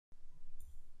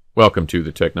Welcome to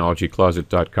the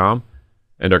technologycloset.com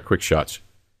and our quick shots.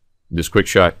 In this quick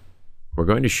shot, we're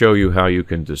going to show you how you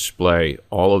can display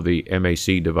all of the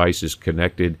MAC devices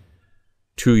connected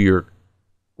to your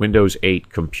Windows 8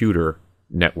 computer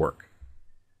network.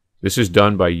 This is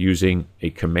done by using a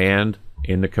command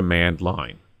in the command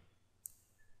line.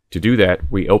 To do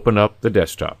that, we open up the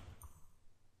desktop.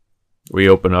 We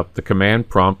open up the command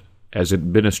prompt as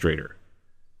administrator.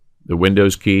 The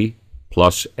Windows key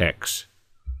plus X.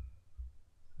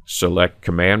 Select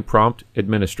Command Prompt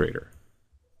Administrator.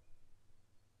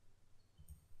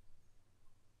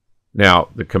 Now,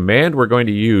 the command we're going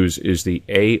to use is the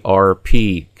ARP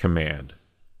command.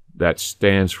 That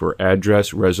stands for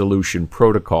Address Resolution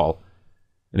Protocol.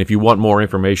 And if you want more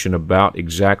information about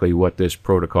exactly what this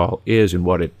protocol is and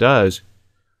what it does,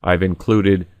 I've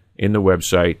included in the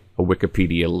website a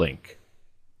Wikipedia link.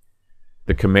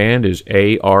 The command is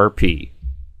ARP.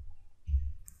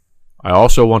 I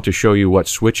also want to show you what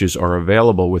switches are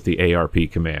available with the ARP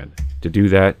command. To do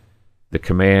that, the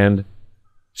command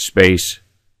space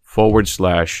 /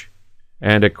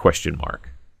 and a question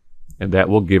mark. And that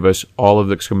will give us all of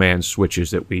the command switches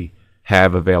that we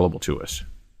have available to us.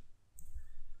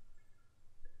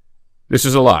 This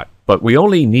is a lot, but we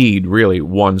only need really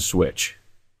one switch.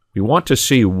 We want to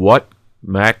see what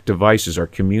Mac devices are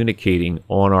communicating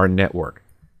on our network.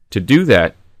 To do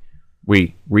that,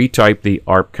 we retype the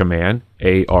ARP command,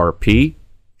 ARP,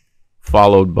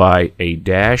 followed by a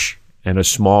dash and a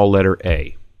small letter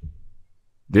A.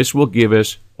 This will give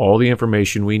us all the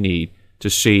information we need to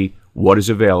see what is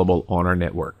available on our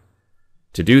network.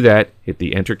 To do that, hit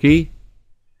the Enter key.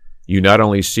 You not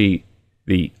only see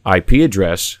the IP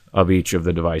address of each of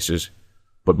the devices,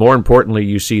 but more importantly,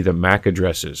 you see the MAC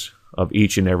addresses of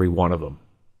each and every one of them.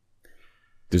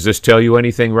 Does this tell you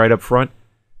anything right up front?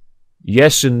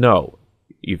 Yes and no.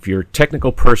 If you're a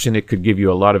technical person, it could give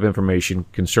you a lot of information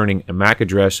concerning a MAC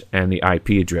address and the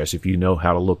IP address if you know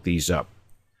how to look these up.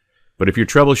 But if you're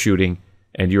troubleshooting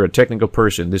and you're a technical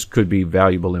person, this could be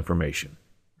valuable information.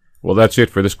 Well, that's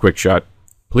it for this quick shot.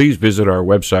 Please visit our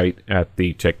website at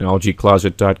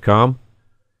thetechnologycloset.com.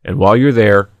 And while you're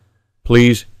there,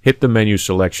 please hit the menu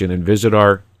selection and visit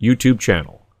our YouTube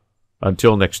channel.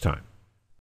 Until next time.